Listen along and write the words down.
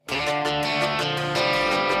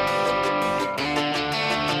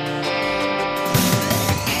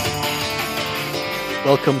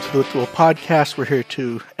Welcome to the Little Podcast. We're here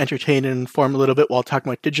to entertain and inform a little bit while talking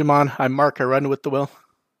about Digimon. I'm Mark, I run with the Will.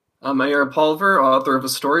 I'm A.R. Pulver, author of a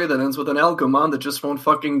story that ends with an Algomon that just won't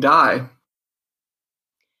fucking die.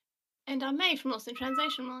 And I'm May from Lost in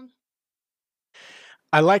Translation Mon.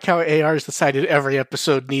 I like how AR's decided every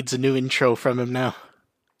episode needs a new intro from him now.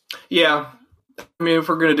 Yeah. I mean, if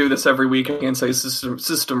we're going to do this every week, I can say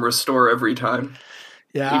system restore every time.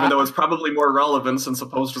 Yeah, Even though it's probably more relevant since the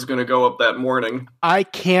post is going to go up that morning. I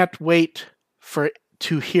can't wait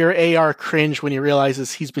to hear AR cringe when he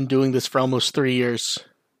realizes he's been doing this for almost 3 years.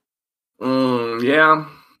 Yeah,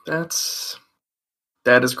 that is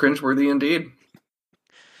cringeworthy indeed.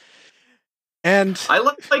 And I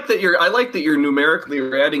like that you're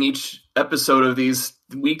numerically adding each episode of these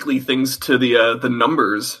weekly things to the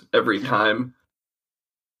numbers every time.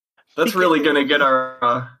 That's really going to get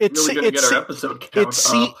our episode count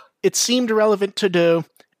up. It seemed relevant to do,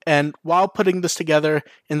 and while putting this together,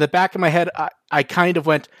 in the back of my head, I kind of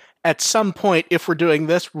went, at some point, if we're doing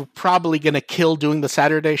this, we're probably going to kill doing the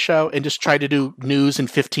Saturday show and just try to do news in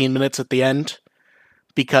 15 minutes at the end.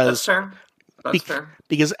 Because That's fair.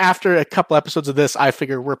 Because after a couple episodes of this, I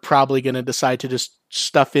figure we're probably going to decide to just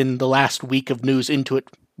stuff in the last week of news into it,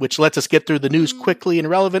 which lets us get through the news quickly and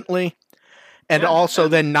relevantly. And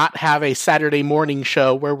then not have a Saturday morning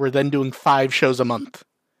show where we're then doing 5 shows a month.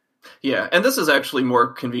 Yeah, and this is actually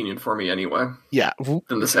more convenient for me anyway. Yeah,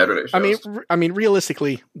 than the Saturday shows. I mean,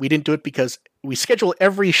 realistically, we didn't do it because we schedule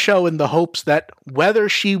every show in the hopes that whether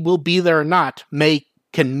she will be there or not,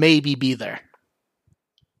 can maybe be there.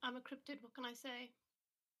 I'm a cryptid. What can I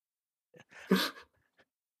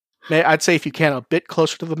say? I'd say if you can, a bit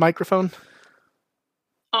closer to the microphone.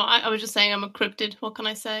 Oh, I was just saying I'm a cryptid. What can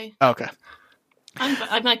I say? Okay.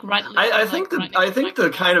 I'm like right. I think the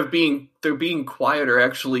kind of being quieter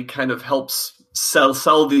actually kind of helps sell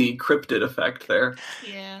the cryptid effect there.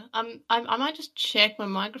 Yeah, I might just check my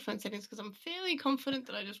microphone settings because I'm fairly confident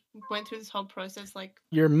that I just went through this whole process like.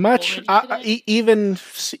 You're much even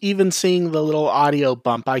seeing the little audio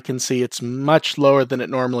bump. I can see it's much lower than it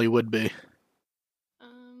normally would be.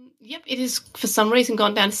 Yep, it is for some reason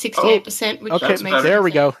gone down to 68%. Which okay, makes there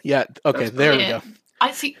we sense. go. Yeah, okay, there we go.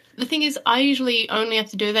 I see. The thing is, I usually only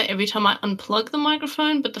have to do that every time I unplug the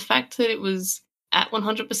microphone, but the fact that it was at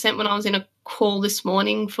 100% when I was in a call this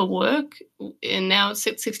morning for work, and now it's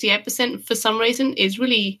at 68% for some reason, is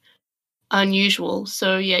really unusual.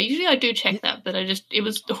 So yeah, usually I do check that, but it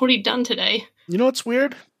was already done today. You know what's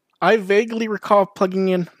weird? I vaguely recall plugging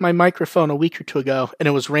in my microphone a week or two ago, and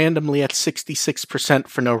it was randomly at 66%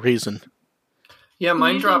 for no reason. Yeah,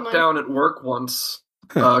 mine dropped down at work once.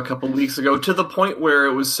 A couple weeks ago, to the point where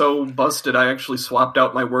it was so busted, I actually swapped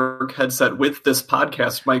out my work headset with this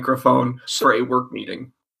podcast microphone for a work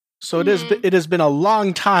meeting. So it has been a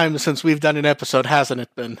long time since we've done an episode, hasn't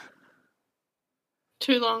it been?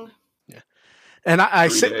 Too long. Yeah, and I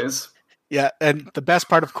 3 days. Yeah, and the best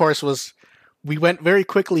part, of course, was we went very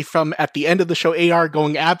quickly from at the end of the show, AR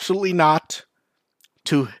going absolutely not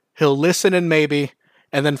to he'll listen and maybe,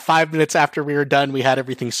 and then 5 minutes after we were done, we had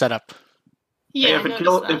everything set up. Yeah,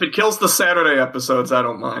 if it kills the Saturday episodes, I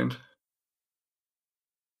don't mind.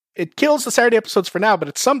 It kills the Saturday episodes for now, but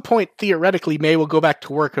at some point, theoretically, May will go back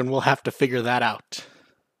to work and we'll have to figure that out.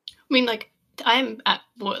 I mean, like, I'm at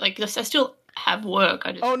work. Like, I still have work.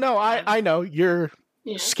 I know. You're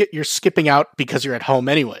skipping out because you're at home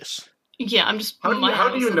anyways. Yeah, I'm just... How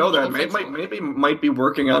do you know that? Maybe might be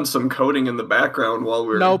working on some coding in the background while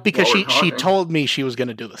we're... No, because she told me she was going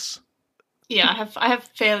to do this. Yeah, I have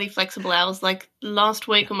fairly flexible hours. Like last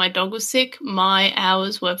week when my dog was sick, my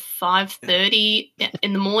hours were 5:30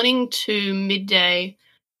 in the morning to midday.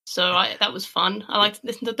 So that was fun. I liked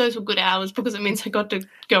those were good hours because it means I got to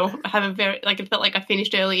go have it felt like I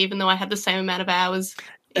finished early even though I had the same amount of hours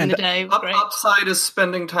in the day. It was great. Upside is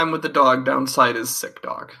spending time with the dog, downside is sick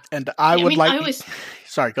dog. And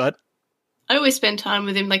sorry, go ahead. I always spend time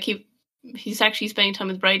with him. Like he's actually spending time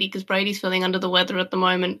with Brady because Brady's feeling under the weather at the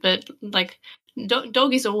moment. But like,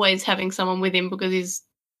 dog is always having someone with him because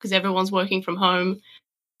everyone's working from home,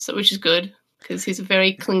 so which is good because he's a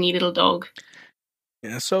very clingy little dog.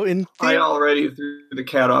 Yeah. So I already threw the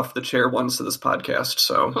cat off the chair once of this podcast.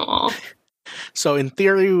 So. Aww. So in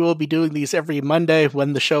theory, we will be doing these every Monday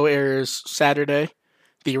when the show airs Saturday.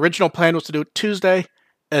 The original plan was to do it Tuesday,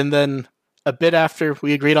 and then a bit after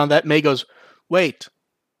we agreed on that, May goes, "Wait.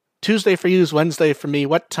 Tuesday for you is Wednesday for me.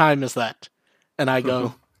 What time is that?" And I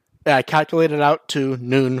go, I calculated out to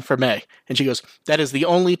noon for May. And she goes, "That is the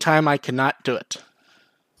only time I cannot do it."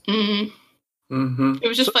 Mm-hmm. Mm-hmm. It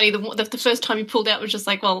was just funny. The first time you pulled out was just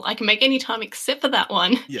like, well, I can make any time except for that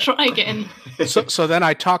one. Yeah. Try again. So then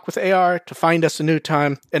I talk with AR to find us a new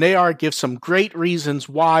time, and AR gives some great reasons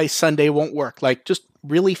why Sunday won't work. Like, just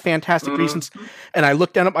really fantastic reasons. And I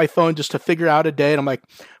look down at my phone just to figure out a day, and I'm like,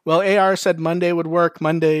 well, AR said Monday would work.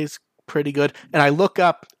 Monday's pretty good. And I look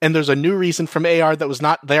up, and there's a new reason from AR that was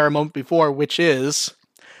not there a moment before, which is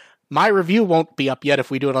my review won't be up yet if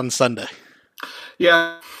we do it on Sunday.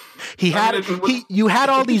 Yeah. You had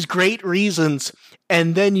all these great reasons,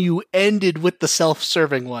 and then you ended with the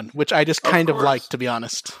self-serving one, which I just kind of liked, to be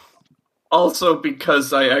honest. Also,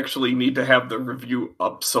 because I actually need to have the review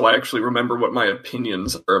up, so I actually remember what my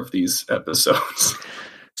opinions are of these episodes.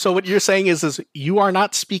 So what you're saying is you are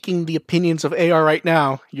not speaking the opinions of AR right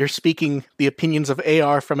now. You're speaking the opinions of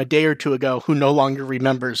AR from a day or two ago, who no longer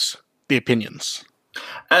remembers the opinions.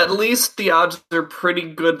 At least the odds are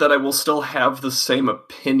pretty good that I will still have the same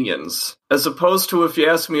opinions. As opposed to if you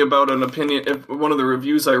ask me about an opinion, if one of the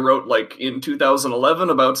reviews I wrote like in 2011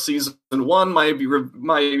 about season 1,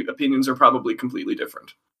 my opinions are probably completely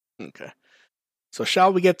different. Okay. So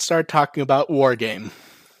shall we get started talking about Wargame?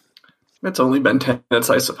 It's only been 10 minutes,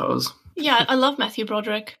 I suppose. Yeah, I love Matthew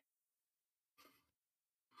Broderick.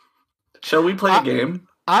 Shall we play a game?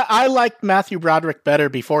 I liked Matthew Broderick better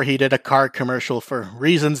before he did a car commercial for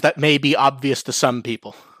reasons that may be obvious to some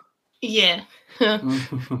people. Yeah.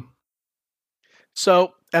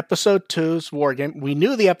 So, episode 2's Wargame. We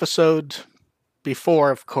knew the episode before,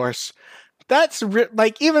 of course. That's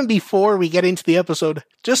even before we get into the episode,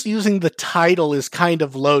 just using the title is kind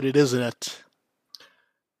of loaded, isn't it?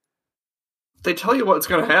 They tell you what's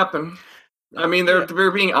going to happen. I mean,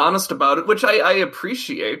 they're being honest about it, which I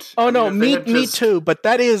appreciate. Oh, no, me too. But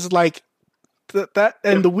that is like that.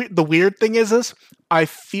 And the weird thing is I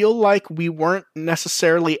feel like we weren't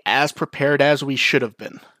necessarily as prepared as we should have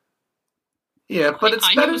been. Yeah, but it's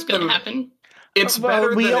I better knew it was going to happen. It's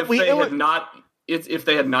better than if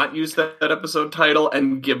they had not used that episode title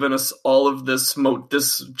and given us all of this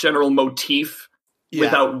general motif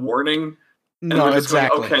without warning. And no,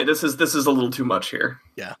 exactly. Going, okay, this is a little too much here.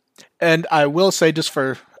 Yeah. And I will say, just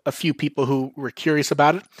for a few people who were curious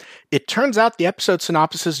about it, it turns out the episode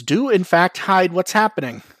synopsises do, in fact, hide what's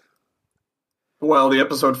happening. Well, the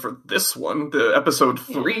episode for this one, the episode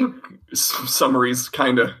 3 summaries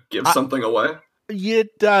kind of give something away.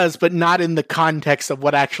 It does, but not in the context of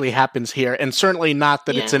what actually happens here, and certainly not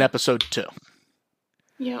that it's in episode 2.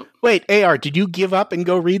 Yeah. Wait, AR, did you give up and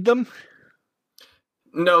go read them?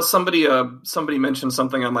 No, somebody mentioned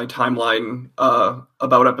something on my timeline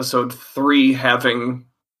about episode 3 having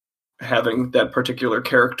that particular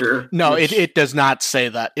character. No, it does not say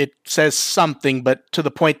that. It says something, but to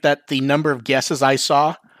the point that the number of guesses I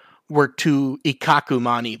saw were to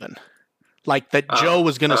Ikakumon even. Like that Joe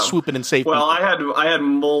was going to swoop in and save people. Well, I had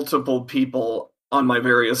multiple people on my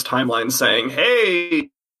various timelines saying, "Hey,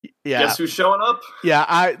 guess who's showing up?"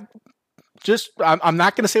 Yeah, I'm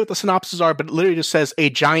not going to say what the synopses are, but it literally just says a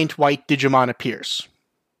giant white Digimon appears.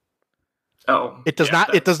 Oh, it does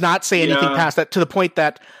not. It does not say anything past that. To the point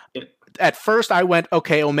that at first I went,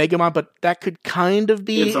 okay, Omegamon, but that could kind of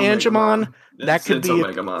be Angemon. That could be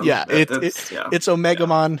Omegamon. Yeah, it's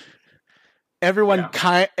Omegamon. Yeah.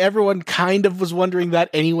 Everyone kind of was wondering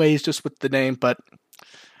that, anyways, just with the name. But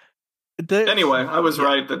anyway, I was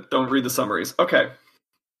right. That don't read the summaries. Okay.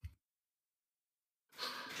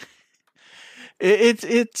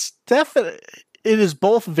 It's definitely, it is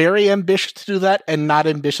both very ambitious to do that and not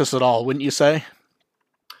ambitious at all, wouldn't you say?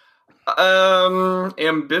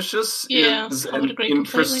 Ambitious is an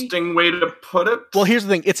interesting way to put it. Well, here's the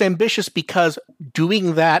thing. It's ambitious because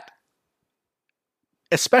doing that,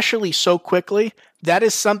 especially so quickly, that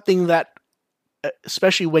is something that,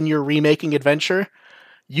 especially when you're remaking Adventure,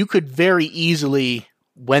 you could very easily,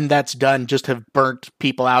 when that's done, just have burnt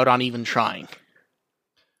people out on even trying.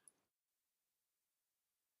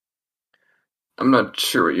 I'm not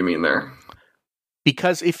sure what you mean there.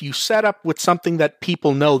 Because if you set up with something that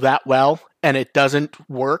people know that well and it doesn't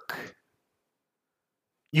work,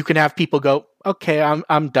 you can have people go, "Okay,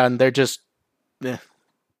 I'm done." They're just,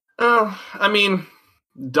 Oh, I mean,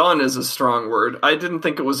 done is a strong word. I didn't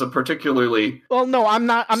think it was a particularly well. No, I'm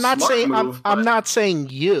not saying move, I'm not saying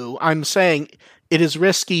you. I'm saying it is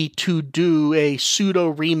risky to do a pseudo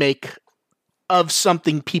remake of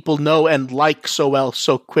something people know and like so well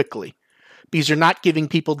so quickly. Because you're not giving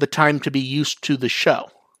people the time to be used to the show.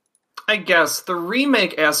 I guess the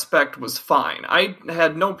remake aspect was fine. I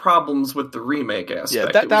had no problems with the remake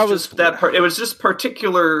aspect. Yeah, that was that part. It was just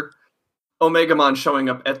particular Omegamon showing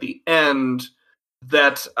up at the end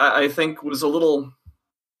that I think was a little.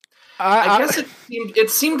 I guess it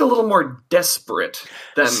seemed a little more desperate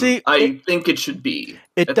than I think it should be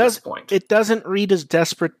at this point. It doesn't read as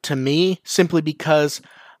desperate to me, simply because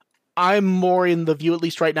I'm more in the view, at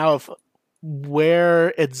least right now, of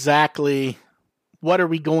where exactly, what are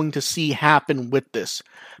we going to see happen with this?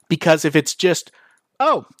 Because if it's just,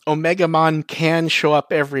 Omegamon can show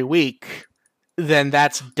up every week, then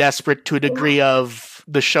that's desperate to a degree of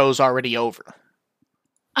the show's already over.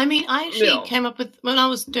 I mean, I actually came up with, when I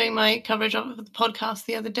was doing my coverage of the podcast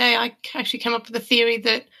the other day, I actually came up with a theory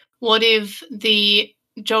that what if the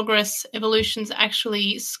Jogress evolutions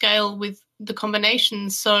actually scale with the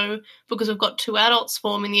combinations? So, because we've got 2 adults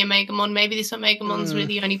forming the Omegamon, maybe this Omegamon's really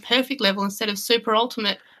the only perfect level instead of super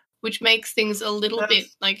ultimate, which makes things a little bit,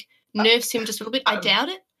 nerfs him just a little bit. I doubt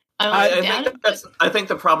it. I think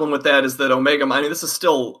the problem with that is that Omegamon, I mean, this is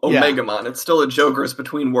still Omegamon. It's still a Jogress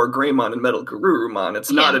between War Greymon and Metal Garurumon.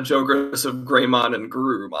 It's not a Jogress of Greymon and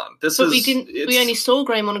Garurumon. We only saw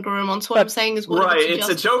Greymon and Garurumon, so what I'm saying is... It's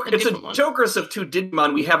a Jogress of 2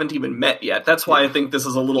 Digimon we haven't even met yet. That's why I think this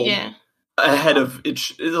is a little... ahead of it.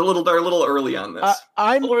 They're a little early on this.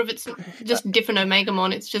 Or if it's just different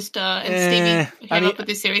Omegamon, it's just and Stevie came up with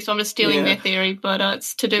this theory, so I'm just stealing their theory. But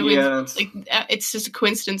it's to do with it's just a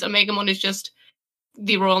coincidence. Omegamon is just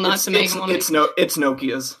the Royal Knights Omegamon. It's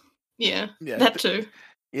Nokia's. Yeah, that too.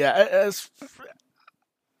 Yeah,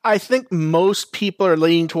 I think most people are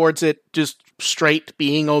leaning towards it just straight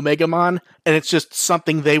being Omegamon, and it's just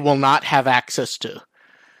something they will not have access to.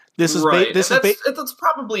 This is right. That's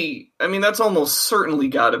probably. I mean, that's almost certainly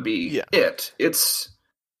got to be it. It's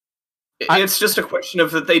just a question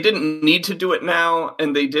of that they didn't need to do it now,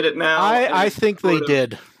 and they did it now. I think they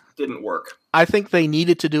did. Didn't work. I think they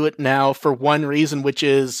needed to do it now for one reason, which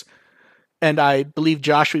is, and I believe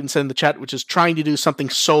Josh even said in the chat, which is trying to do something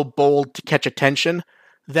so bold to catch attention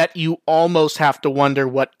that you almost have to wonder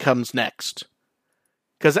what comes next.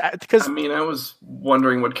 Because I mean, I was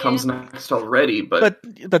wondering what comes next already, but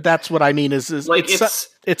that's what I mean is like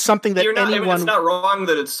it's something that anyone. I mean, it's not wrong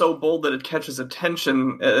that it's so bold that it catches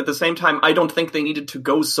attention. At the same time, I don't think they needed to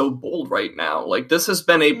go so bold right now. Like, this has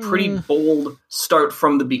been a pretty bold start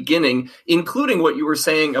from the beginning, including what you were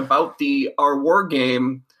saying about our war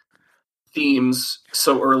game themes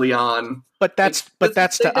so early on. But that's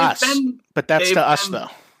to us. But that's to us, though.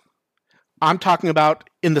 I'm talking about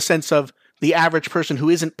in the sense of the average person who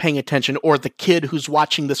isn't paying attention, or the kid who's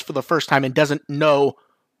watching this for the first time and doesn't know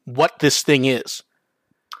what this thing is.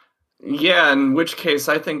 Yeah, in which case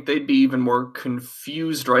I think they'd be even more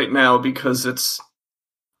confused right now, because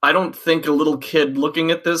I don't think a little kid looking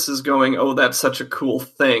at this is going, "Oh, that's such a cool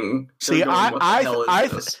thing."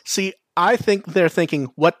 I think they're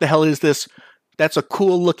thinking, "What the hell is this? That's a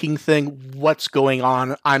cool looking thing. What's going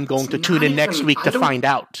on? I'm going to tune in next week to find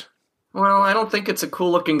out." Well, I don't think it's a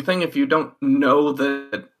cool-looking thing if you don't know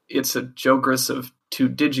that it's a Jogress of 2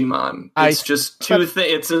 Digimon. It's just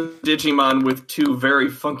it's a Digimon with 2 very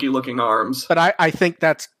funky-looking arms. But I think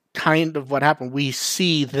that's kind of what happened. We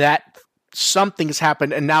see that something's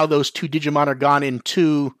happened, and now those 2 Digimon are gone in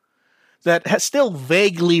 2 that has still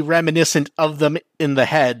vaguely reminiscent of them in the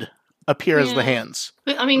head appear as the hands.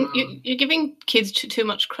 But, I mean, you're giving kids too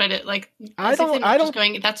much credit. Like, I don't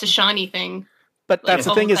going, that's a shiny thing. But that's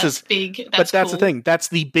the thing that's big. That's cool. the thing. That's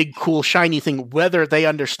the big, cool, shiny thing, whether they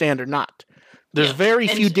understand or not. There's very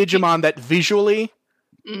few Digimon that visually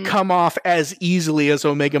come off as easily as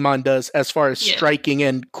Omegamon does, as far as striking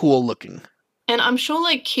and cool looking. And I'm sure,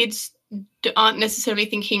 like, kids aren't necessarily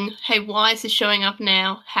thinking, "Hey, why is this showing up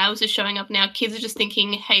now? How is this showing up now?" Kids are just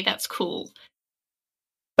thinking, "Hey, that's cool."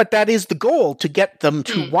 But that is the goal, to get them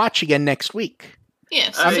to watch again next week.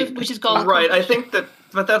 Yes, which is goal. Right. I think that,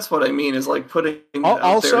 but that's what I mean, is like putting it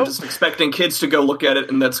out there, just expecting kids to go look at it,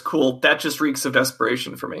 and that's cool. That just reeks of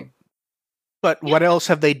desperation for me. But what else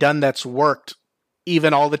have they done that's worked,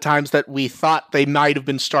 even all the times that we thought they might have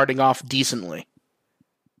been starting off decently?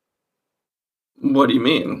 What do you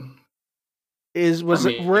mean? Adventure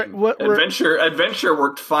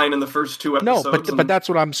worked fine in the first 2 episodes. No, but that's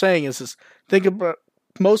what I'm saying is think about.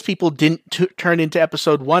 Most people didn't turn into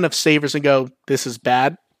episode 1 of Savers and go, "This is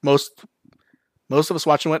bad." Most of us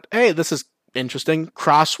watching went, "Hey, this is interesting."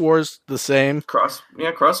 Cross Wars, the same. Cross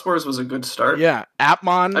Wars was a good start. Yeah,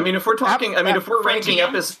 Appmon. I mean, if we're talking, if we're ranking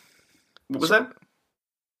episodes, what was that?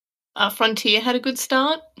 Frontier had a good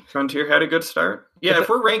start. Yeah, if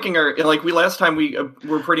we're ranking last time we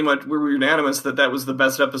were unanimous that was the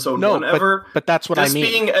best episode 1 ever. But that's what I mean.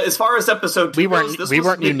 Being, as far as episode 2 we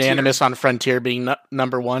weren't unanimous on Frontier being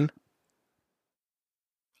number 1.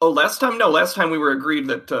 Oh, last time we were agreed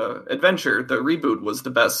that Adventure, the reboot, was the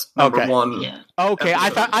best number 1. Yeah. Okay,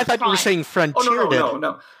 episode. I thought you were saying Frontier.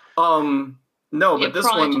 No. No, but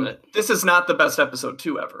this is not the best episode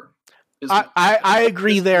 2 ever. I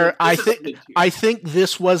agree there. I think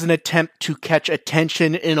this was an attempt to catch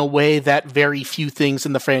attention in a way that very few things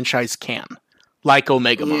in the franchise can, like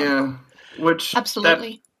Omegamon. Yeah, which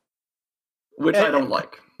absolutely. Which I don't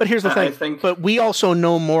like. But here's the thing. But we also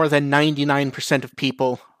know more than 99% of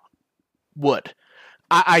people would.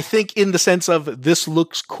 I think in the sense of this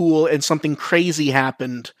looks cool and something crazy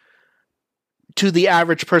happened, to the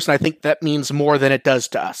average person, I think that means more than it does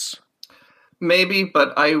to us. Maybe,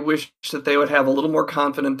 but I wish that they would have a little more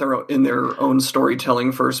confidence in their own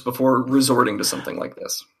storytelling first before resorting to something like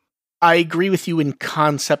this. I agree with you in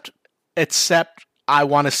concept, except I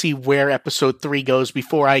want to see where episode 3 goes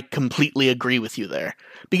before I completely agree with you there.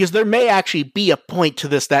 Because there may actually be a point to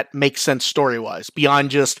this that makes sense story-wise,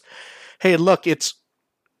 beyond just, hey, look, it's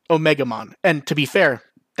Omegamon. And to be fair,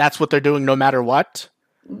 that's what they're doing no matter what.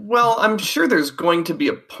 Well, I'm sure there's going to be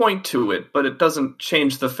a point to it, but it doesn't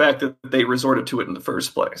change the fact that they resorted to it in the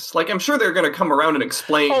first place. Like, I'm sure they're going to come around and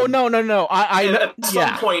explain. Oh, no. At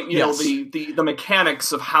some point, you know, the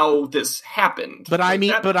mechanics of how this happened. But I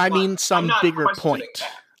mean some bigger point.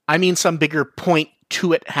 I mean some bigger point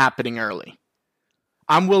to it happening early.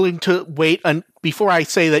 I'm willing to wait before I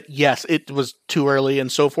say that, yes, it was too early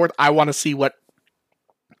and so forth. I want to see what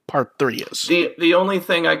part 3 is. The only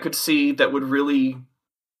thing I could see that would really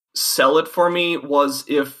sell it for me was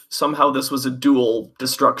if somehow this was a dual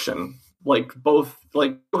destruction. Like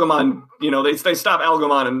Algamon, you know, they stop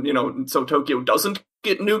Algamon and, you know, so Tokyo doesn't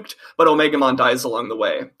get nuked, but Omegamon dies along the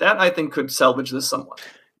way. That, I think, could salvage this somewhat.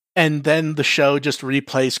 And then the show just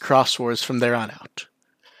replays Cross Wars from there on out.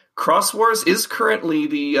 Cross Wars is currently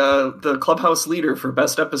the clubhouse leader for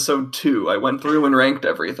best episode 2. I went through and ranked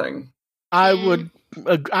everything. I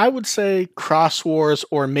would say Cross Wars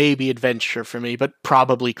or maybe Adventure for me, but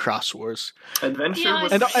probably Cross Wars. Adventure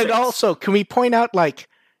was and also, can we point out, like,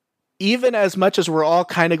 even as much as we're all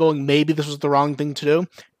kind of going, maybe this was the wrong thing to do,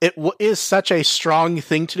 it is such a strong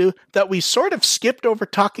thing to do that we sort of skipped over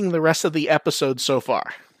talking the rest of the episode so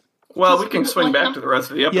far. Well, we can swing back to the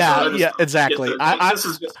rest of the episode. Yeah, exactly. This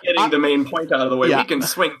is just getting the main point out of the way. Yeah. We can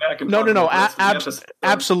swing back and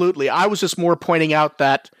absolutely. I was just more pointing out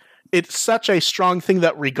that it's such a strong thing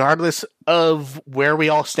that regardless of where we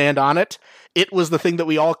all stand on it, it was the thing that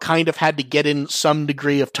we all kind of had to get in some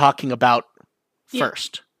degree of talking about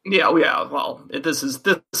first. Yeah. Well, this is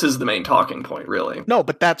the main talking point, really. No,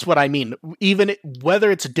 but that's what I mean. Even whether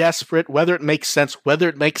it's desperate, whether it makes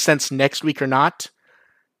sense next week or not,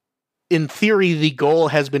 in theory, the goal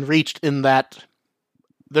has been reached in that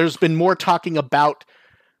there's been more talking about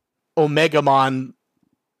Omegamon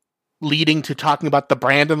leading to talking about the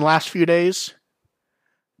brand in the last few days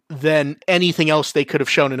than anything else they could have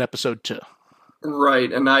shown in episode 2.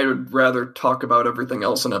 Right, and I would rather talk about everything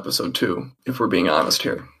else in episode 2, if we're being honest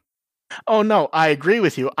here. Oh no, I agree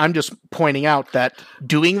with you. I'm just pointing out that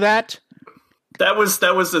doing that... That was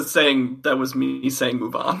me saying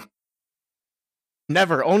move on.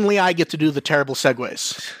 Never. Only I get to do the terrible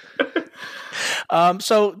segues.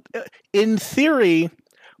 So, in theory,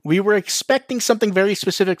 we were expecting something very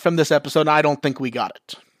specific from this episode, and I don't think we got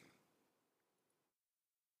it.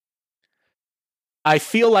 I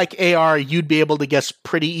feel like AR, you'd be able to guess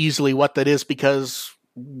pretty easily what that is because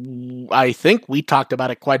I think we talked about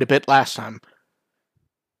it quite a bit last time.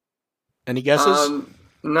 Any guesses?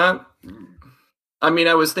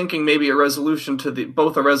 I was thinking maybe a resolution to the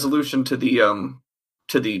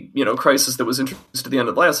crisis that was introduced at the end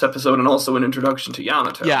of the last episode, and also an introduction to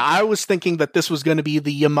Yamato. Yeah, I was thinking that this was going to be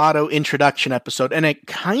the Yamato introduction episode, and it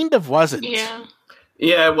kind of wasn't.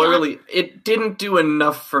 Yeah, well, really, it didn't do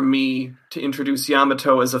enough for me to introduce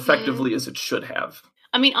Yamato as effectively as it should have.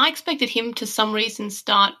 I mean, I expected him to some reason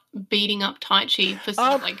start beating up Taichi for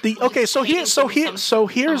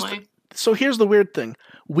here's the weird thing.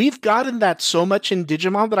 We've gotten that so much in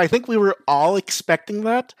Digimon that I think we were all expecting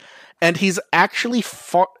that. And he's actually,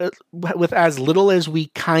 with as little as we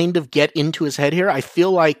kind of get into his head here, I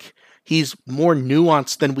feel like he's more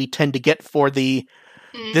nuanced than we tend to get for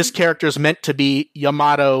this character's meant to be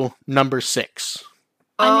Yamato number 6.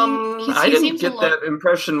 I didn't get that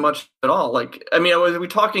impression much at all. Like, are we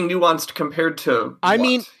talking nuanced compared to I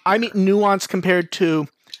mean nuanced compared to,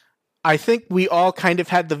 I think we all kind of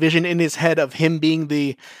had the vision in his head of him being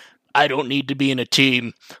the, I don't need to be in a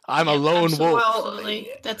team. I'm a lone wolf. Absolutely.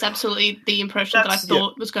 That's absolutely the impression that I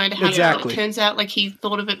thought was going to happen. Exactly. It turns out like he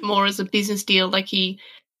thought of it more as a business deal, like he,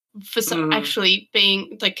 for some actually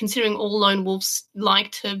being like considering all lone wolves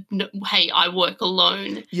like to, hey, I work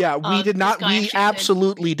alone. Yeah, we did not. We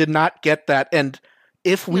absolutely did not get that. And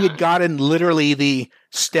if we had gotten literally the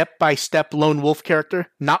step-by-step lone wolf character,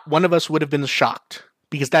 not one of us would have been shocked.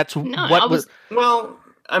 Because that's what was... Well,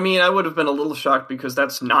 I mean, I would have been a little shocked because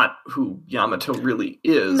that's not who Yamato really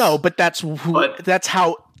is. No, but that's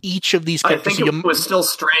how each of these characters... I think it was still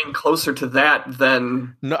straying closer to that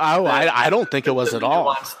than... No, I don't think it was at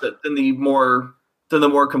all. Than the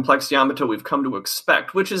more complex Yamato we've come to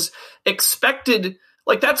expect, which is expected...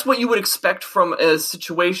 Like, that's what you would expect from a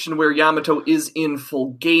situation where Yamato is in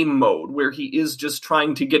full game mode, where he is just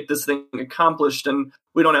trying to get this thing accomplished, and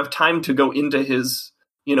we don't have time to go into his,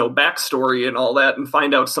 backstory and all that and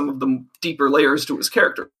find out some of the deeper layers to his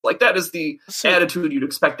character. Like, that is the attitude you'd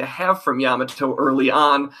expect to have from Yamato early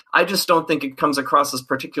on. I just don't think it comes across as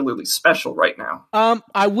particularly special right now.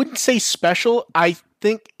 I wouldn't say special. I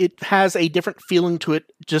think it has a different feeling to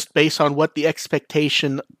it just based on what the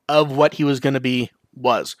expectation of what he was going to be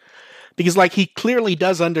was. Because, he clearly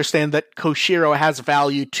does understand that Koshiro has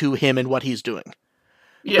value to him and what he's doing.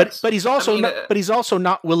 Yes. But he's also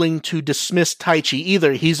not willing to dismiss Taichi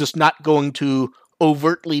either. He's just not going to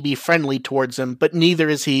overtly be friendly towards him, but neither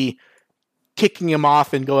is he kicking him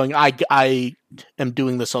off and going, I am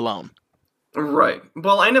doing this alone. Right.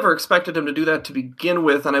 Well, I never expected him to do that to begin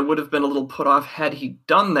with, and I would have been a little put off had he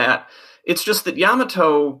done that. It's just that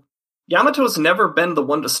Yamato's never been the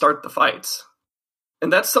one to start the fights.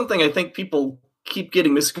 And that's something I think people keep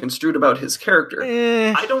getting misconstrued about his character.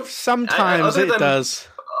 I don't. Sometimes it does.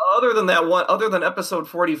 Other than episode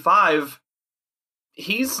 45,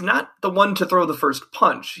 he's not the one to throw the first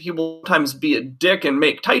punch. He will sometimes be a dick and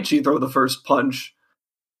make Taichi throw the first punch.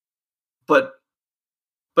 But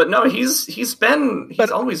no, he's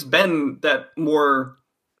always been that more.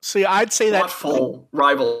 See, I'd say thoughtful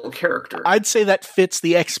rival character. I'd say that fits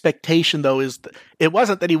the expectation, though. It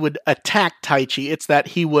wasn't that he would attack Taichi; it's that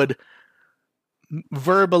he would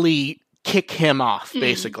verbally kick him off,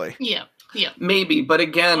 basically. Yeah, maybe. But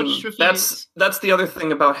again, that's the other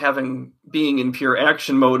thing about being in pure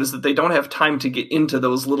action mode is that they don't have time to get into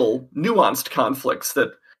those little nuanced conflicts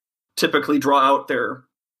that typically draw out their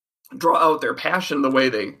passion the way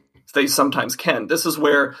they sometimes can. This is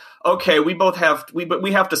where, okay, we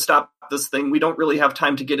have to stop this thing. We don't really have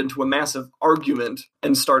time to get into a massive argument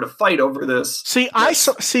and start a fight over this.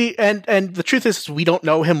 And the truth is we don't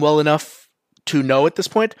know him well enough to know at this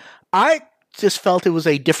point. I just felt it was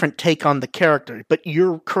a different take on the character, but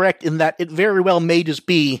you're correct in that it very well may just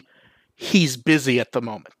be he's busy at the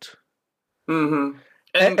moment. Mm-hmm.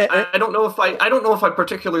 And I don't know if I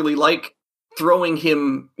particularly like throwing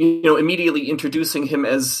him, immediately introducing him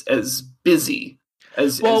as busy,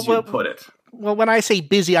 as you put it. Well, when I say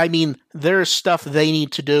busy, I mean there's stuff they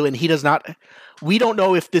need to do, and he does not. We don't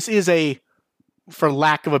know if this is for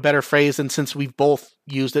lack of a better phrase, and since we've both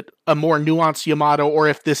used it, a more nuanced Yamato, or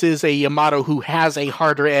if this is a Yamato who has a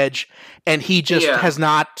harder edge, and he just does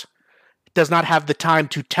not have the time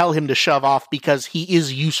to tell him to shove off because he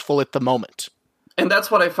is useful at the moment. And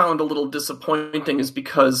that's what I found a little disappointing, is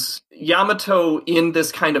because Yamato in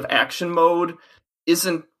this kind of action mode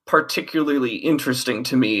isn't particularly interesting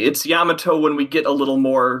to me. It's Yamato when we get there's a little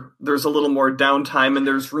more downtime and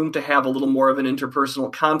there's room to have a little more of an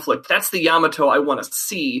interpersonal conflict. That's the Yamato I want to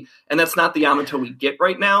see, and that's not the Yamato we get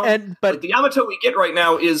right now. But the Yamato we get right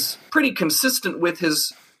now is pretty consistent with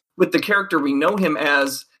the character we know him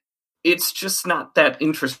as. It's just not that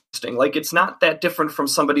interesting. Like, it's not that different from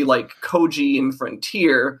somebody like Koji in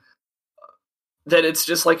Frontier, that it's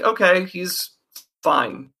just like, okay, he's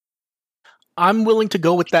fine. I'm willing to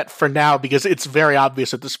go with that for now because it's very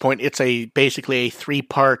obvious at this point. It's basically a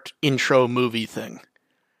 3-part intro movie thing.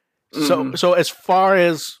 Mm-hmm. So as far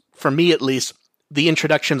as, for me at least, the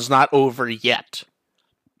introduction's not over yet.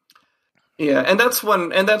 Yeah, and that's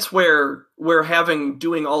where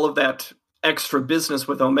doing all of that extra business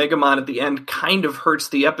with Omegamon at the end kind of hurts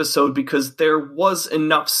the episode, because there was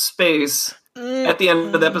enough space at the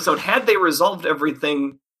end of the episode. Had they resolved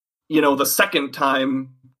everything, the second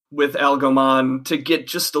time with Algomon, to get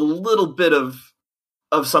just a little bit of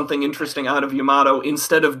something interesting out of Yamato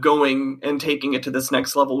instead of going and taking it to this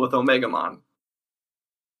next level with Omegamon.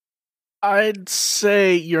 I'd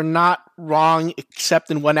say you're not wrong, except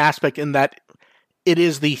in one aspect, in that it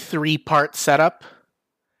is the 3-part setup.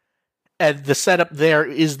 And the setup there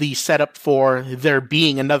is the setup for there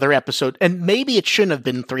being another episode. And maybe it shouldn't have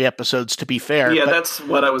been 3 episodes, to be fair. Yeah, that's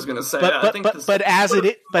what I was going to say.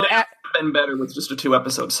 Been better with just a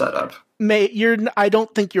 2-episode setup. I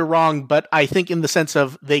don't think you're wrong, but I think in the sense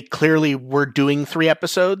of they clearly were doing 3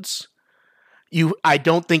 episodes. I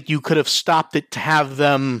don't think you could have stopped it to have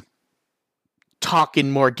them talk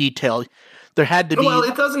in more detail. There had to be. Well,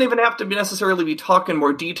 it doesn't even have to necessarily be talk in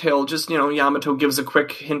more detail. Just, Yamato gives a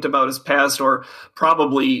quick hint about his past, or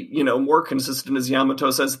probably, more consistent as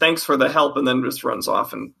Yamato says, "Thanks for the help," and then just runs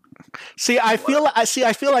off. And I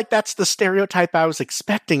feel like that's the stereotype I was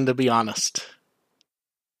expecting, to be honest.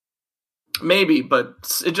 Maybe, but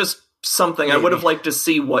it's just something. Maybe. I would have liked to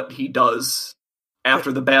see what he does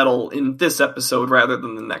after the battle in this episode rather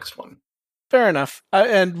than the next one. Fair enough.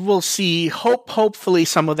 And we'll see. Hopefully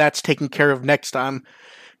some of that's taken care of next time.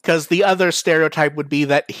 Because the other stereotype would be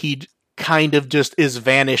that he kind of just is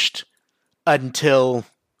vanished until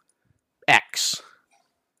X.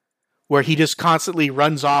 Where he just constantly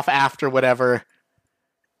runs off after whatever.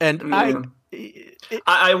 And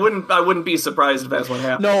I wouldn't be surprised if that's what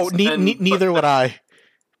happens. No, neither would I.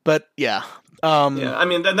 But yeah. I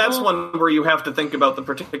mean, that's one where you have to think about the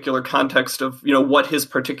particular context of, what his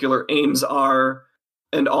particular aims are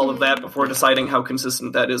and all of that before deciding how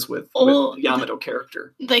consistent that is with the Yamato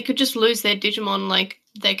character. They could just lose their Digimon, like,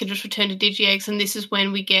 they could just return to Digi-Eggs, and this is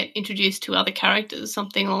when we get introduced to other characters.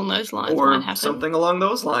 Something along those lines might happen. Something along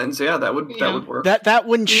those lines, yeah, that would work. That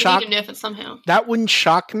wouldn't shock... You need to nerf it somehow. That wouldn't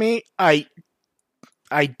shock me. I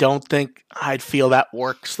don't think I'd feel that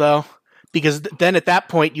works, though. Because then at that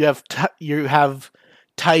point you have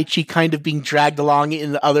Taichi kind of being dragged along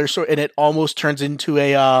in the other sort, and it almost turns into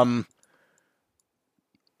a oh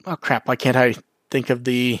crap! Why can't I think of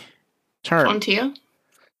the term? Frontier?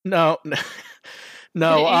 No. It's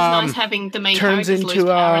nice having the main characters lose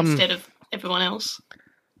power instead of everyone else.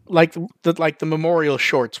 Like the Memorial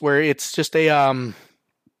shorts, where it's just a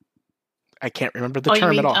I can't remember the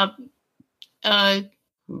term at all.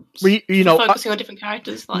 Focusing on different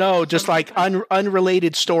characters.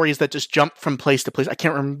 Unrelated stories that just jump from place to place. I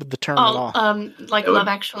can't remember the term at all. Love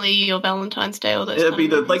Actually or Valentine's Day or those. It'd be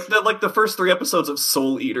the first 3 episodes of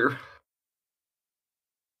Soul Eater.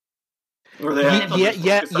 Where they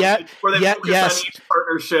focus on each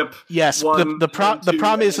partnership. Yes. The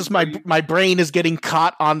problem is my brain is getting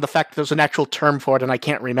caught on the fact that there's an actual term for it and I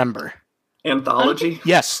can't remember. Anthology?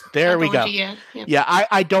 Yes, there we go. Yeah.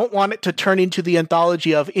 I don't want it to turn into the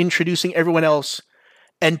anthology of introducing everyone else,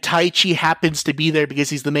 and Taichi happens to be there because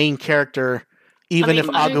he's the main character, even if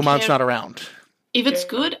Agumon's not around. If it's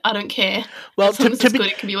good, I don't care. Well,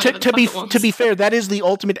 to be fair, that is the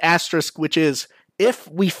ultimate asterisk, which is,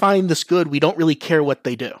 if we find this good, we don't really care what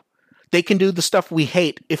they do. They can do the stuff we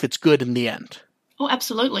hate if it's good in the end. Oh,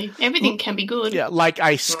 absolutely. Everything can be good. Yeah, like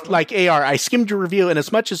AR, I skimmed your review, and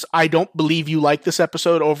as much as I don't believe you like this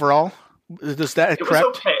episode overall, is that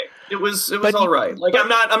correct? It was okay. It was all right. Like, I'm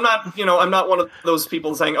not one of those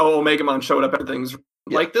people saying, "Oh, Omegamon showed up, everything's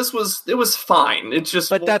like this was." It was fine. It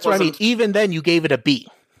just. But that's what I mean. Even then, you gave it a B,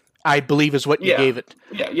 I believe, is what you gave it.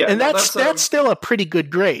 Yeah. And that's still a pretty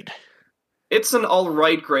good grade. It's an all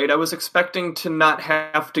right grade. I was expecting to not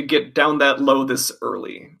have to get down that low this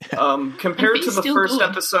early. Compared to the first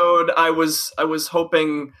episode, I was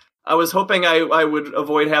hoping I would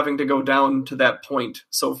avoid having to go down to that point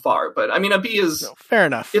so far. But I mean, a B is fair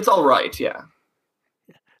enough. It's all right, yeah.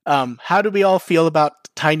 How do we all feel about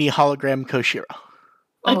tiny hologram Koshiro?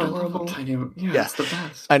 Adorable. It's the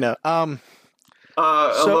best. I know.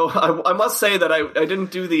 Although I must say that I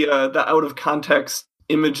didn't do the out of context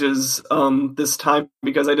images this time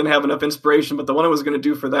because I didn't have enough inspiration, but the one I was going to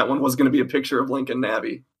do for that one was going to be a picture of Link and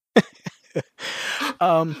Navi.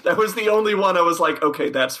 That was the only one I was like, okay,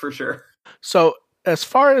 that's for sure. So as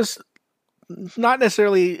far as not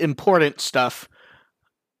necessarily important stuff,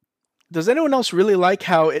 does anyone else really like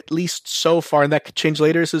how, at least so far, and that could change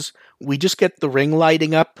later, is we just get the ring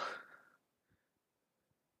lighting up?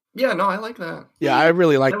 Yeah, no, I like that. Yeah, I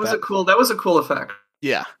really like that. That was a cool effect.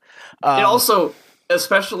 Yeah. It also,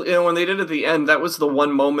 especially when they did it at the end, that was the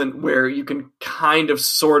one moment where you can kind of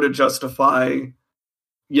sort of justify,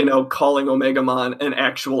 calling Omegamon an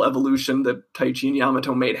actual evolution that Taichi and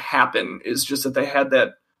Yamato made happen, is just that they had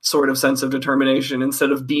that sort of sense of determination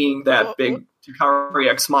instead of being that big Hikari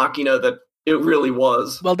ex machina that it really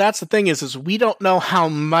was. Well, that's the thing is we don't know how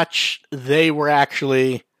much they were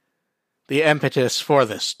actually the impetus for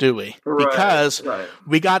this, do we? Because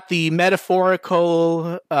we got the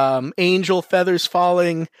metaphorical angel feathers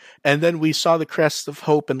falling, and then we saw the crest of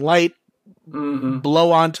hope and light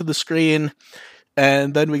blow onto the screen,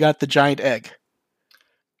 and then we got the giant egg.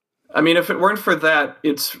 I mean, if it weren't for that,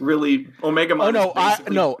 it's really Omegamon.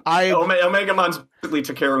 Omegamon's basically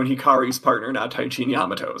Takeru and Hikari's partner, not Taichi and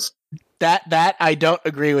Yamato's. That I don't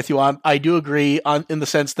agree with you on. I do agree in the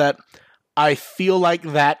sense that I feel like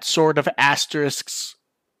that sort of asterisks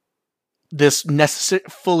this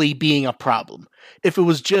fully being a problem. If it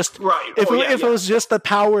was just if it was just the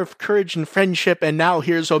power of courage and friendship, and now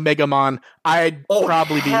here's Omegamon, I'd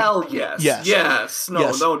probably yes.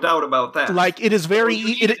 No doubt about that. Like, it is very you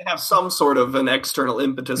need to have some sort of an external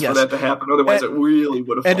impetus for that to happen. Otherwise, it really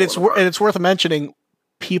would have. And it's worth mentioning.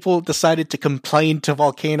 People decided to complain to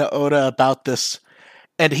Volcano Oda about this,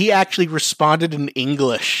 and he actually responded in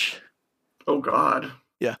English. Oh God.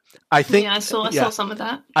 Yeah, I think. Yeah, I saw some of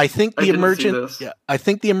that. I think the emergence. Yeah, I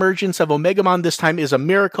think the emergence of Omegamon this time is a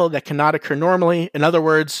miracle that cannot occur normally. In other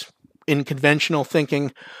words, in conventional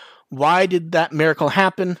thinking, why did that miracle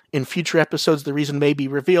happen? In future episodes, the reason may be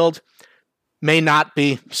revealed, may not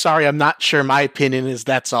be. Sorry, I'm not sure. My opinion is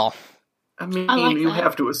that's all. I mean, you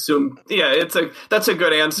have to assume. Yeah, that's a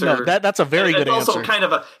good answer. No, that's a very good answer. It's also kind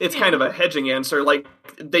of a hedging answer. Like,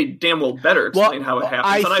 they damn well better explain how it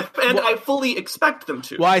happens, I fully expect them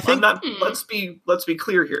to. Well, I think let's be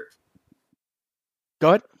clear here. Go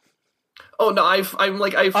ahead. Oh no, I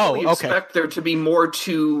fully expect there to be more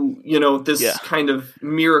to this kind of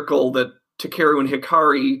miracle that Takeru and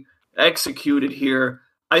Hikari executed here.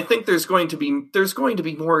 I think there's going to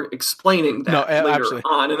be more explaining that later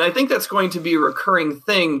on, and I think that's going to be a recurring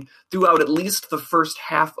thing throughout at least the first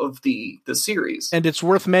half of the series. And it's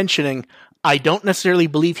worth mentioning, I don't necessarily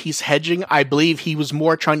believe he's hedging. I believe he was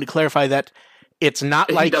more trying to clarify that it's not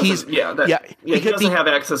like he doesn't have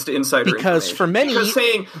access to insider information. For many,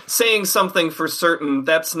 saying something for certain,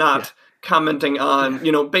 that's not commenting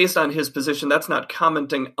on based on his position. That's not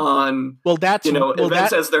commenting on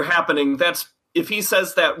events as they're happening. That's if he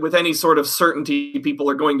says that with any sort of certainty, people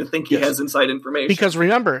are going to think he has inside information. Because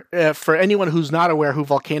remember, for anyone who's not aware who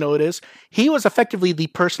Volcano it is, he was effectively the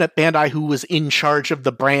person at Bandai who was in charge of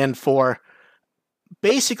the brand for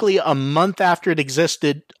basically a month after it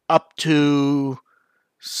existed up to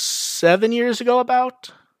 7 years ago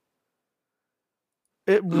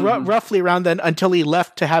roughly around then, until he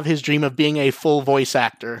left to have his dream of being a full voice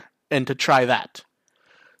actor and to try that.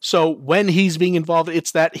 So when he's being involved,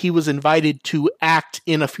 it's that he was invited to act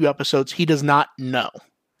in a few episodes. He does not know.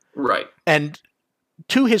 Right. And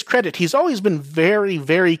to his credit, he's always been very,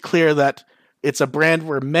 very clear that it's a brand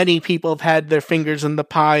where many people have had their fingers in the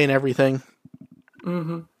pie and everything.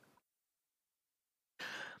 Mm-hmm.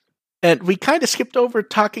 And we kind of skipped over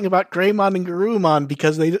talking about Greymon and Garurumon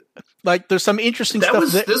because there's some interesting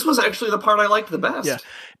stuff. This was actually the part I liked the best. Yeah,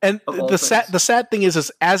 and the sad thing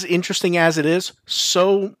is as interesting as it is,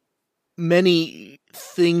 so many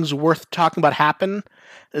things worth talking about happen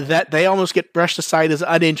that they almost get brushed aside as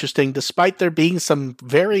uninteresting, despite there being some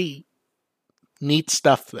very neat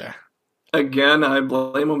stuff there. Again, I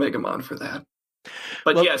blame Omegamon for that.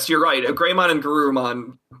 But yes, you're right. Greymon and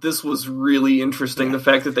Garurumon, this was really interesting. Yeah. The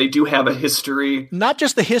fact that they do have a history. Not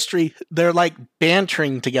just the history, they're like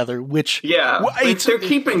bantering together, which... Yeah, they're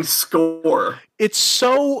keeping score. It's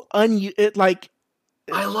so... I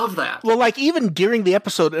love that. Well, like, even during the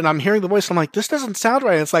episode, and I'm hearing the voice, I'm like, this doesn't sound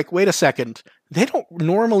right. And it's like, wait a second. They don't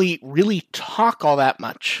normally really talk all that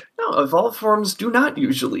much. No, evolved forms do not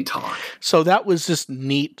usually talk. So that was just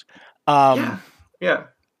neat. Yeah.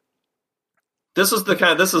 This is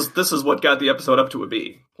what got the episode up to a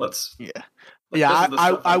B.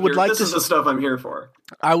 I would like to. This is the stuff I'm here for.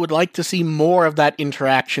 I would like to see more of that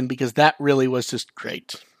interaction because that really was just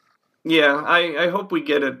great. Yeah, I hope we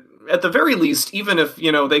get it. At the very least, even if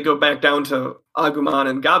they go back down to Agumon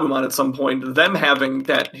and Gabumon at some point, them having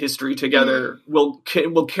that history together will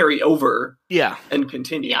carry over. Yeah, and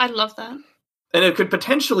continue. Yeah, I love that. And it could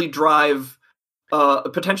potentially drive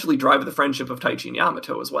the friendship of Taichi and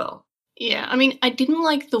Yamato as well. Yeah, I mean, I didn't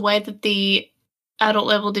like the way that the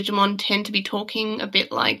adult-level Digimon tend to be talking a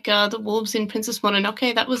bit like the wolves in Princess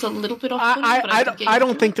Mononoke. That was a little bit off-putting. I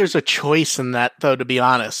don't think there's a choice in that, though, to be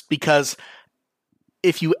honest, because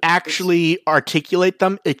if you actually articulate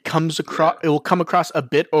them, it will come across a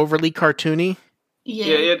bit overly cartoony.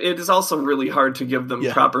 Yeah, it is also really hard to give them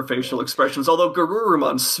proper facial expressions, although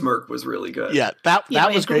Garurumon's smirk was really good. Yeah, that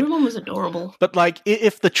was great. Garurumon was adorable. But, like,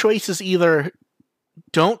 if the choice is either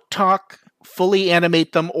don't talk, fully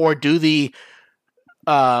animate them, or do the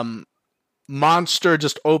monster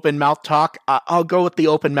just open mouth talk, I'll go with the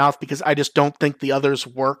open mouth because I just don't think the others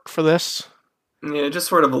work for this. Yeah, just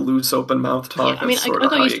sort of a loose open mouth talk. Yeah, I mean, that's sort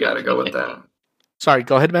of how you gotta go with that. Sorry,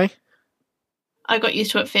 go ahead, May. I got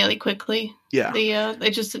used to it fairly quickly. Yeah.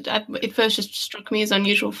 It first just struck me as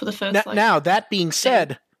unusual for the first. Now that being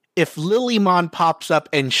said, if Lilymon pops up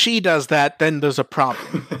and she does that, then there's a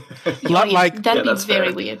problem. That'd be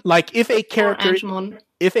very weird. Like if a character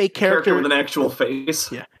with an actual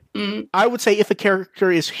face, I would say if a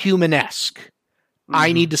character is human-esque,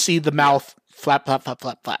 I need to see the mouth flap, flap, flap,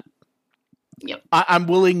 flap, flap. Yep. I'm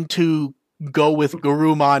willing to go with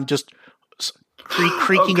Garurumon just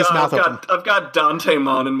creaking his mouth open. I've got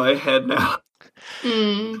Dantemon in my head now.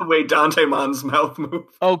 The way Dantemon's mouth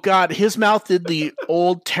moves. Oh god, his mouth did the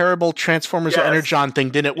old terrible Transformers Energon thing,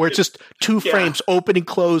 didn't it? Where it's just two frames open and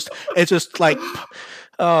closed. It's just like,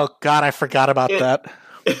 oh god, I forgot about that.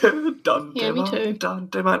 Yeah, me too.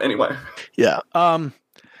 Dantemon. Anyway. Yeah.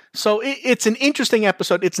 So it's an interesting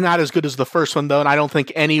episode. It's not as good as the first one, though, and I don't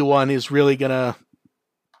think anyone is really gonna...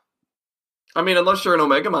 I mean, unless you're an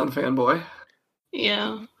Omegamon fanboy.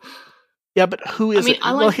 Yeah. Yeah, but who is it?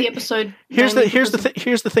 I like the episode. Here's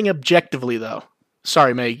the thing objectively, though.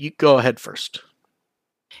 Sorry, May, you go ahead first.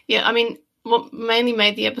 Yeah, I mean, what mainly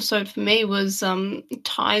made the episode for me was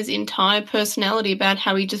Ty's entire personality about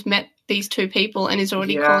how he just met these two people and is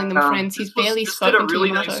already calling them friends. He's barely spoken to Yamato. Did a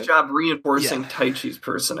really nice job reinforcing Taichi's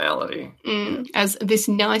personality. As this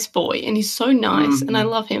nice boy, and he's so nice, and I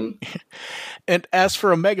love him. And as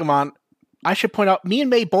for Omegamon, I should point out, me and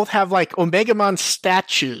May both have, like, Omegamon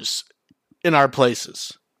statues in our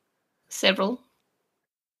places. Several.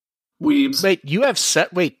 Weebs. Wait,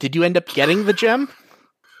 did you end up getting the gem?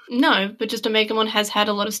 No, but just Omegamon has had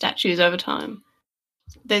a lot of statues over time.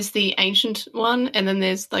 There's the ancient one, and then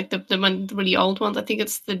there's like the one, the really old ones. I think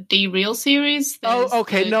it's the D-Real series. Oh,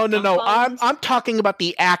 okay. No. I'm talking about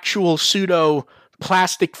the actual pseudo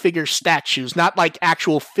plastic figure statues, not like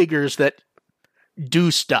actual figures that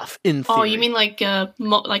do stuff in theory. Oh, you mean like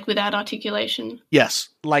without articulation? Yes.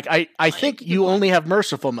 Like I think you only have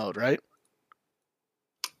merciful mode, right?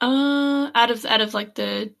 Out of like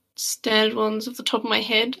the standard ones off the top of my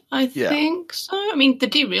head, I think so. I mean, the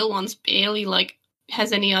D-Real one's barely like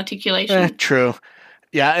has any articulation. True.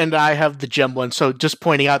 Yeah, and I have the gem one, so just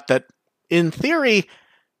pointing out that in theory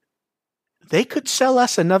they could sell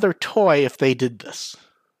us another toy if they did this.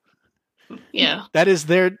 Yeah. That is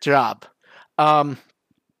their job. I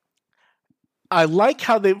like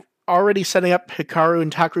how they're already setting up Hikaru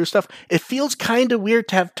and Takeru stuff. It feels kind of weird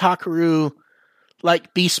to have Takeru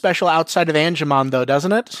like be special outside of Angemon, though,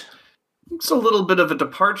 doesn't it? It's a little bit of a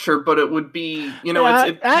departure, but it would be,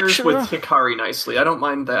 it pairs with Hikari nicely. I don't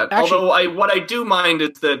mind that. Although what I do mind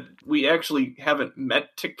is that we actually haven't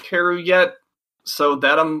met Takeru yet, so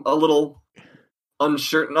that I'm a little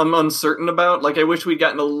uncertain. I'm uncertain about. Like, I wish we'd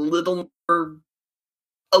gotten a little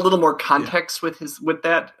more context with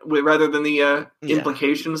that, rather than the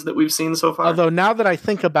implications that we've seen so far. Although now that I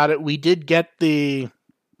think about it, we did get the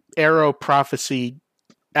Arrow prophecy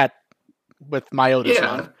with Myotis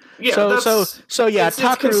one. Yeah, it's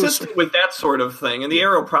consistent with that sort of thing, and the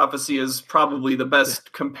Arrow prophecy is probably the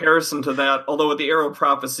best comparison to that. Although with the Arrow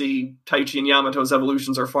prophecy, Taichi and Yamato's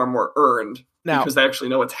evolutions are far more earned because they actually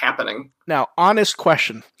know what's happening. Now, honest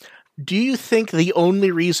question: do you think the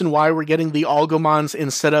only reason why we're getting the Algomons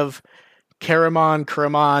instead of Keramon,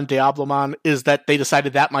 Kuramon, Diablomon is that they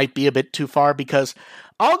decided that might be a bit too far? Because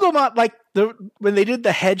Algomon, like when they did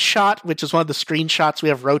the headshot, which is one of the screenshots we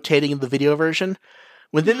have rotating in the video version.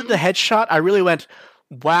 When they did the headshot, I really went,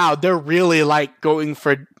 wow, they're really like going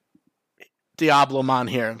for Diablomon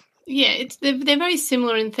here. Yeah, they're very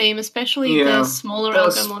similar in theme, especially the smaller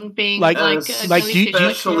Algomon being especially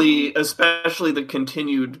the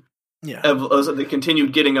continued the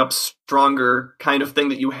continued getting up stronger kind of thing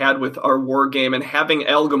that you had with our war game, and having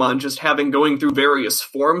Algomon just going through various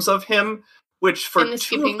forms of him, which for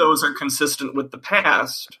two of those are consistent with the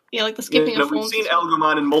past. Yeah, like the skipping of forms. We've seen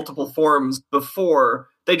Algomon in multiple forms before.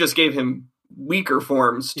 They just gave him weaker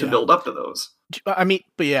forms to build up to those. I mean,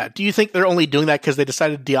 but yeah, do you think they're only doing that because they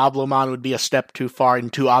decided Diablomon would be a step too far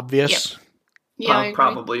and too obvious? Yep. Yeah,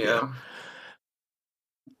 probably, yeah.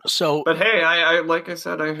 So, but hey, I like I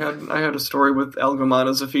said, I had a story with Algomon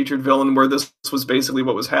as a featured villain where this was basically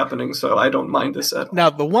what was happening, so I don't mind this at all. Now,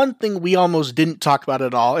 the one thing we almost didn't talk about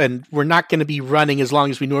at all, and we're not going to be running as long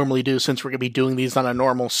as we normally do since we're going to be doing these on a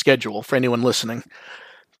normal schedule for anyone listening.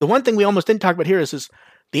 The one thing we almost didn't talk about here is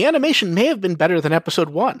the animation may have been better than episode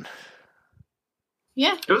 1.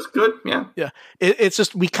 Yeah. It was good, yeah. Yeah. It's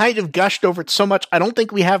just, we kind of gushed over it so much, I don't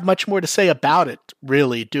think we have much more to say about it,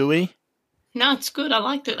 really, do we? No, it's good. I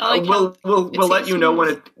liked it. We'll let you know when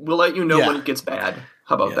it gets bad.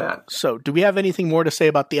 How about that? So, do we have anything more to say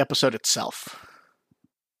about the episode itself?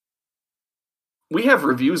 We have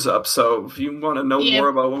reviews up, so if you want to know more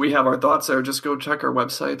about what we have our thoughts there, just go check our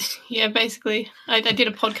websites. Yeah, basically, I did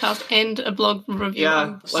a podcast and a blog review.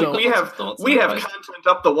 Yeah, we have content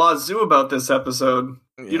up the wazoo about this episode.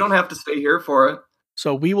 Yeah. You don't have to stay here for it.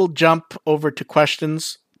 So we will jump over to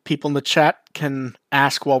questions. people in the chat can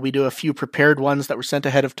ask while we do a few prepared ones that were sent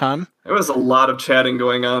ahead of time. There was a lot of chatting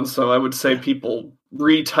going on, so I would say people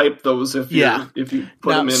retype those if you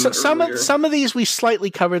put them in some of these we slightly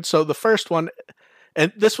covered. So the first one,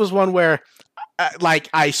 and this was one where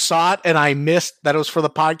I saw it and I missed that it was for the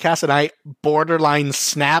podcast, and I borderline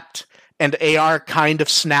snapped, and AR kind of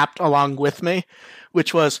snapped along with me,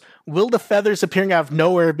 which was, will the feathers appearing out of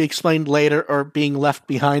nowhere be explained later or being left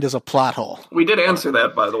behind as a plot hole? We did answer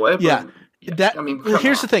that, by the way. But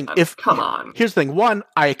here's the thing. Here's the thing. One,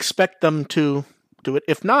 I expect them to do it.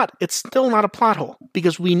 If not, it's still not a plot hole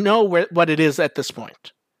because we know what it is at this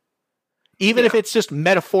point. Even if it's just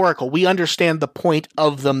metaphorical, we understand the point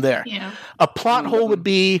of them there. Yeah. A plot hole would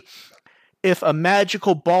be if a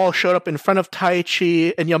magical ball showed up in front of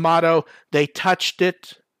Taichi and Yamato, they touched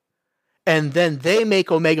it, and then they make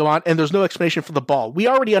Omegamon, and there's no explanation for the ball. We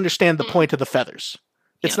already understand the point of the feathers.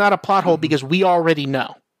 It's not a plot hole because we already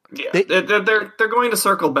know. Yeah, they're going to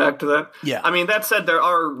circle back to that. Yeah. I mean, that said, there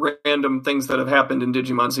are random things that have happened in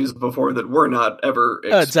Digimon seasons before that were not ever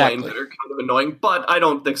explained that are kind of annoying, but I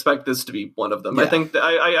don't expect this to be one of them. Yeah. I think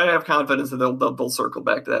I have confidence that they'll circle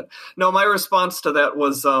back to that. No, my response to that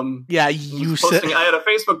was I had a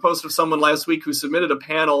Facebook post of someone last week who submitted a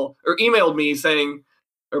panel or emailed me saying,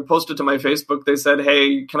 or posted to my Facebook, they said,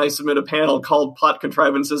 hey, can I submit a panel called Plot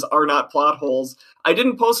Contrivances Are Not Plot Holes? I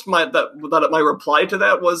didn't post my reply to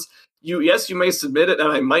that was, you may submit it, and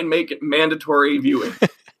I might make it mandatory viewing.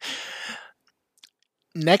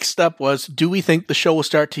 Next up was, do we think the show will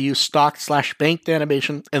start to use stock/banked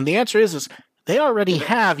animation? And the answer is they already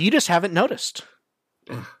have. You just haven't noticed.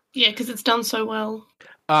 Yeah, because it's done so well.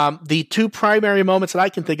 The two primary moments that I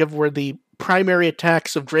can think of were the primary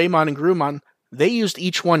attacks of Greymon and Garurumon. They used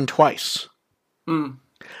each one twice.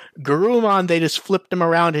 Garurumon, they just flipped him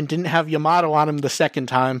around and didn't have Yamato on him the second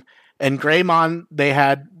time. And Greymon, they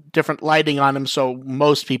had different lighting on him, so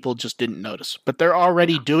most people just didn't notice. But they're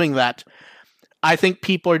already doing that. I think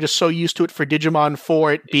people are just so used to it for Digimon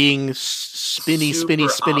 4, it being spinny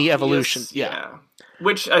obvious, evolution. Yeah.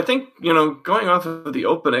 Which I think, going off of the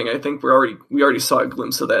opening, I think we already saw a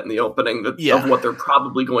glimpse of that in the opening, of what they're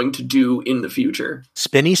probably going to do in the future.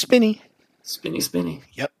 Spinny. Spinny.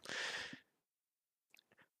 Yep.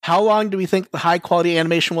 How long do we think the high-quality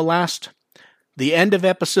animation will last? The end of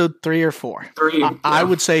episode 3 or 4? 3. I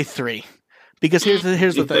would say 3. Because here's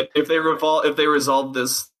the thing. If they resolve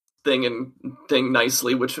this thing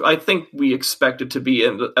nicely, which I think we expect it to be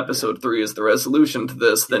in episode 3 as the resolution to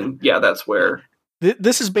this, then that's where...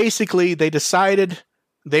 This is basically, they decided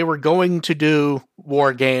they were going to do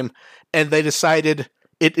War Game, and they decided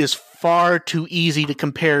it is far too easy to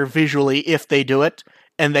compare visually if they do it,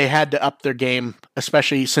 and they had to up their game,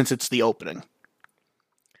 especially since it's the opening.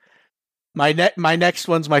 My next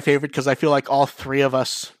one's my favorite because I feel like all three of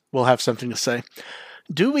us will have something to say.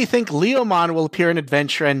 Do we think Leomon will appear in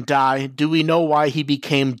Adventure and die? Do we know why he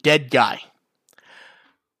became Dead Guy?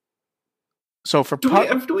 So for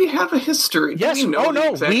do we have a history? Yes. We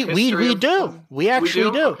do. We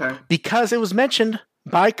actually do. Okay. Because it was mentioned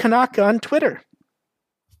by Kanaka on Twitter.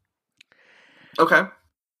 Okay.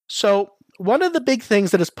 So one of the big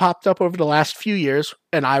things that has popped up over the last few years,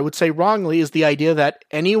 and I would say wrongly, is the idea that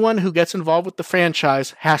anyone who gets involved with the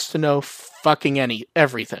franchise has to know fucking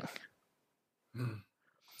everything.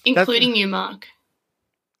 Including you, Mark.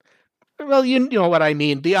 Well, you know what I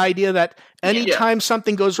mean. The idea that anytime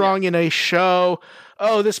something goes wrong in a show,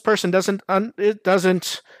 this person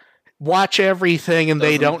doesn't watch everything and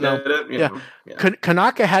they don't know.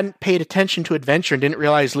 Kanaka hadn't paid attention to Adventure and didn't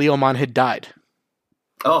realize Leomon had died.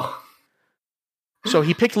 Oh. So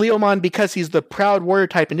he picked Leomon because he's the proud warrior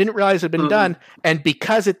type and didn't realize it had been done. And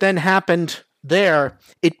because it then happened there,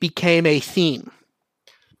 it became a theme.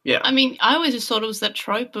 Yeah. I mean, I always just thought it was that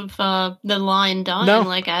trope of the lion dying,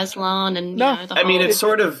 like Aslan, and it's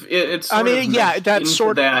sort of.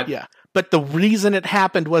 Yeah. But the reason it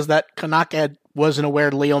happened was that Kanaka wasn't aware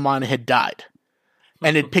Leomon had died,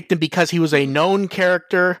 and it picked him because he was a known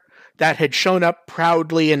character that had shown up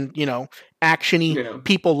proudly and actiony. Yeah.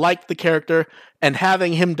 People liked the character, and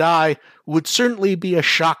having him die would certainly be a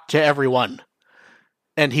shock to everyone.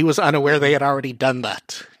 And he was unaware they had already done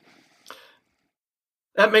that.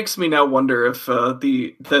 That makes me now wonder if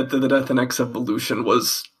the Death and X evolution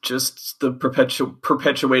was just the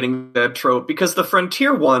perpetuating that trope, because the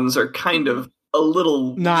Frontier ones are kind of a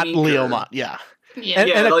little not weaker. Leomon, yeah.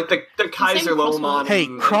 Yeah, like the Kaiser Lomon. Hey,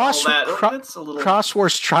 Cross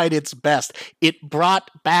Wars tried its best. It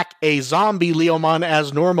brought back a zombie Leomon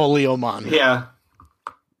as normal Leomon. Yeah.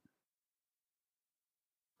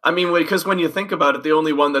 I mean, because when you think about it, the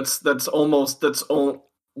only one that's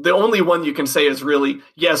the only one you can say is really,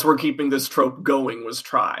 yes, we're keeping this trope going was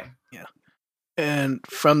Try. Yeah. And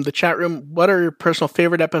from the chat room, what are your personal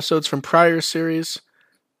favorite episodes from prior series?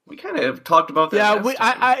 We kind of talked about that.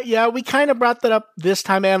 We kind of brought that up this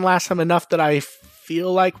time and last time enough that I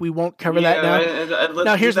feel like we won't cover that now.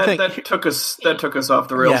 Now here's the thing. That took us off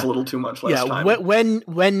the rails a little too much last time.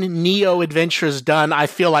 When Neo Adventure is done, I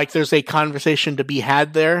feel like there's a conversation to be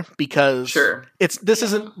had there because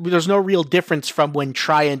there's no real difference from when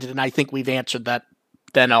Try ended, and I think we've answered that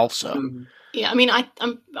then also. Mm-hmm. Yeah, I mean,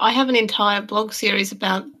 I have an entire blog series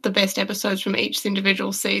about the best episodes from each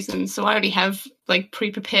individual season, so I already have like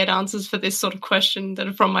pre-prepared answers for this sort of question that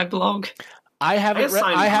are from my blog. I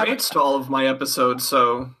assigned grades to all of my episodes,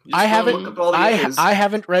 so I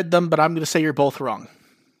haven't read them, but I'm going to say you're both wrong.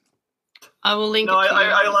 I will link. No,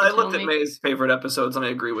 I looked at May's favorite episodes, and I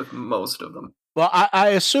agree with most of them. Well, I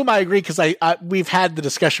assume I agree because we've had the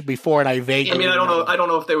discussion before, and I vaguely. I mean, I don't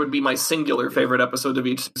know if they would be my singular favorite episode of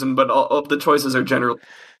each season, but all of the choices are generally.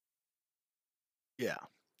 Yeah,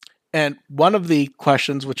 and one of the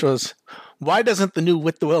questions, which was, why doesn't the new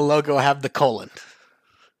With the Will logo have the colon?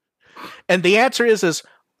 And the answer is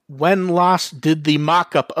when Lost did the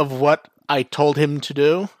mock-up of what I told him to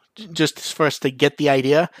do, just for us to get the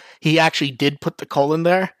idea, he actually did put the colon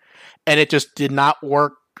there, and it just did not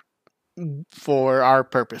work for our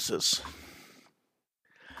purposes.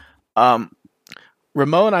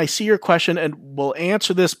 Ramon, I see your question, and we'll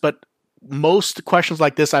answer this, but most questions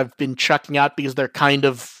like this I've been chucking out because they're kind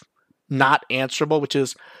of not answerable, which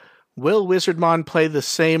is, will Wizardmon play the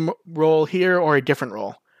same role here or a different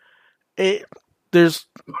role? Who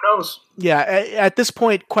knows? Yeah, at this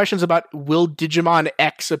point, questions about will Digimon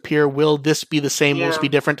X appear, will this be the same, will this be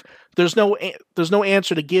different? There's no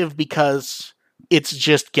answer to give because it's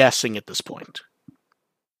just guessing at this point.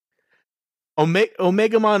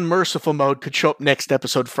 Omegamon Merciful Mode could show up next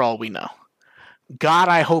episode for all we know. God,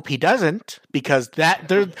 I hope he doesn't, because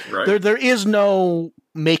there is no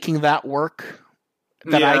making that work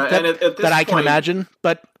that I can imagine.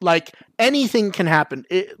 But like anything can happen.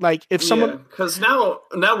 If someone because now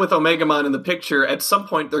with Omegamon in the picture, at some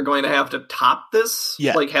point they're going to have to top this.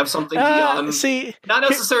 Yeah. Like have something beyond. Not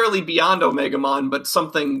necessarily beyond Omegamon, but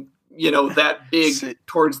something that big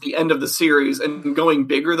towards the end of the series, and going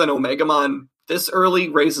bigger than Omegamon this early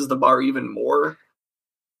raises the bar even more.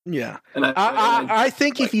 Yeah, and I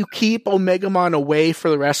think if you keep Omegamon away for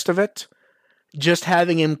the rest of it, just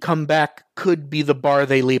having him come back could be the bar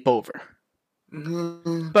they leap over.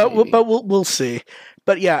 But we'll see.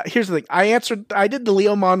 But yeah, here's the thing. I did the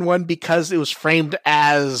Leomon one because it was framed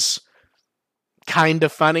as kind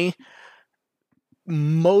of funny.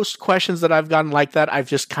 Most questions that I've gotten like that, I've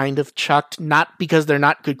just kind of chucked. Not because they're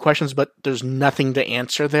not good questions, but there's nothing to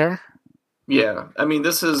answer there. Yeah, I mean,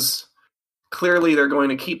 this is... Clearly they're going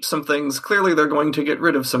to keep some things. Clearly they're going to get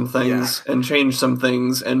rid of some things and change some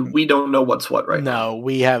things, and we don't know what's what right now. No,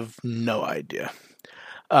 we have no idea.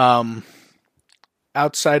 Outside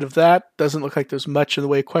of that, doesn't look like there's much in the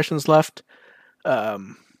way of questions left.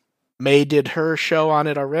 May did her show on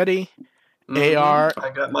it already. AR... I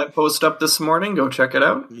got my post up this morning. Go check it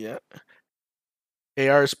out. Yeah.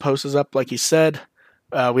 AR's post is up, like he said.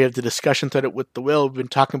 We have the discussion thread with the Will. We've been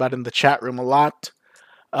talking about it in the chat room a lot.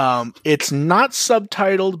 It's not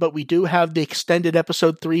subtitled, but we do have the extended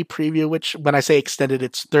episode 3 preview, which when I say extended,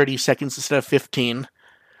 it's 30 seconds instead of 15.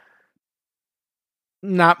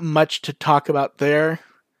 Not much to talk about there.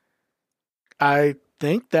 I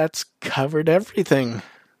think that's covered everything.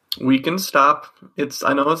 We can stop.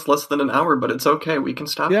 I know it's less than an hour, but it's okay. We can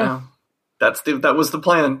stop now. That was the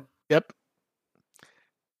plan. Yep.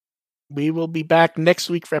 We will be back next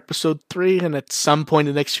week for episode 3, and at some point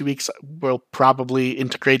in the next few weeks, we'll probably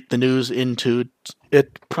integrate the news into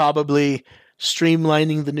it, probably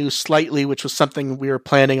streamlining the news slightly, which was something we were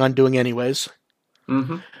planning on doing anyways.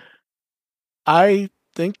 Mm-hmm. I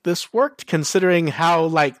think this worked, considering how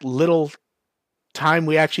little time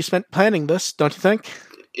we actually spent planning this, don't you think?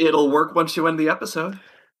 It'll work once you end the episode.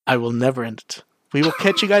 I will never end it. We will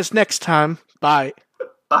catch you guys next time. Bye.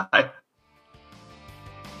 Bye.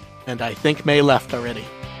 And I think May left already.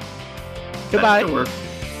 Goodbye. That can work.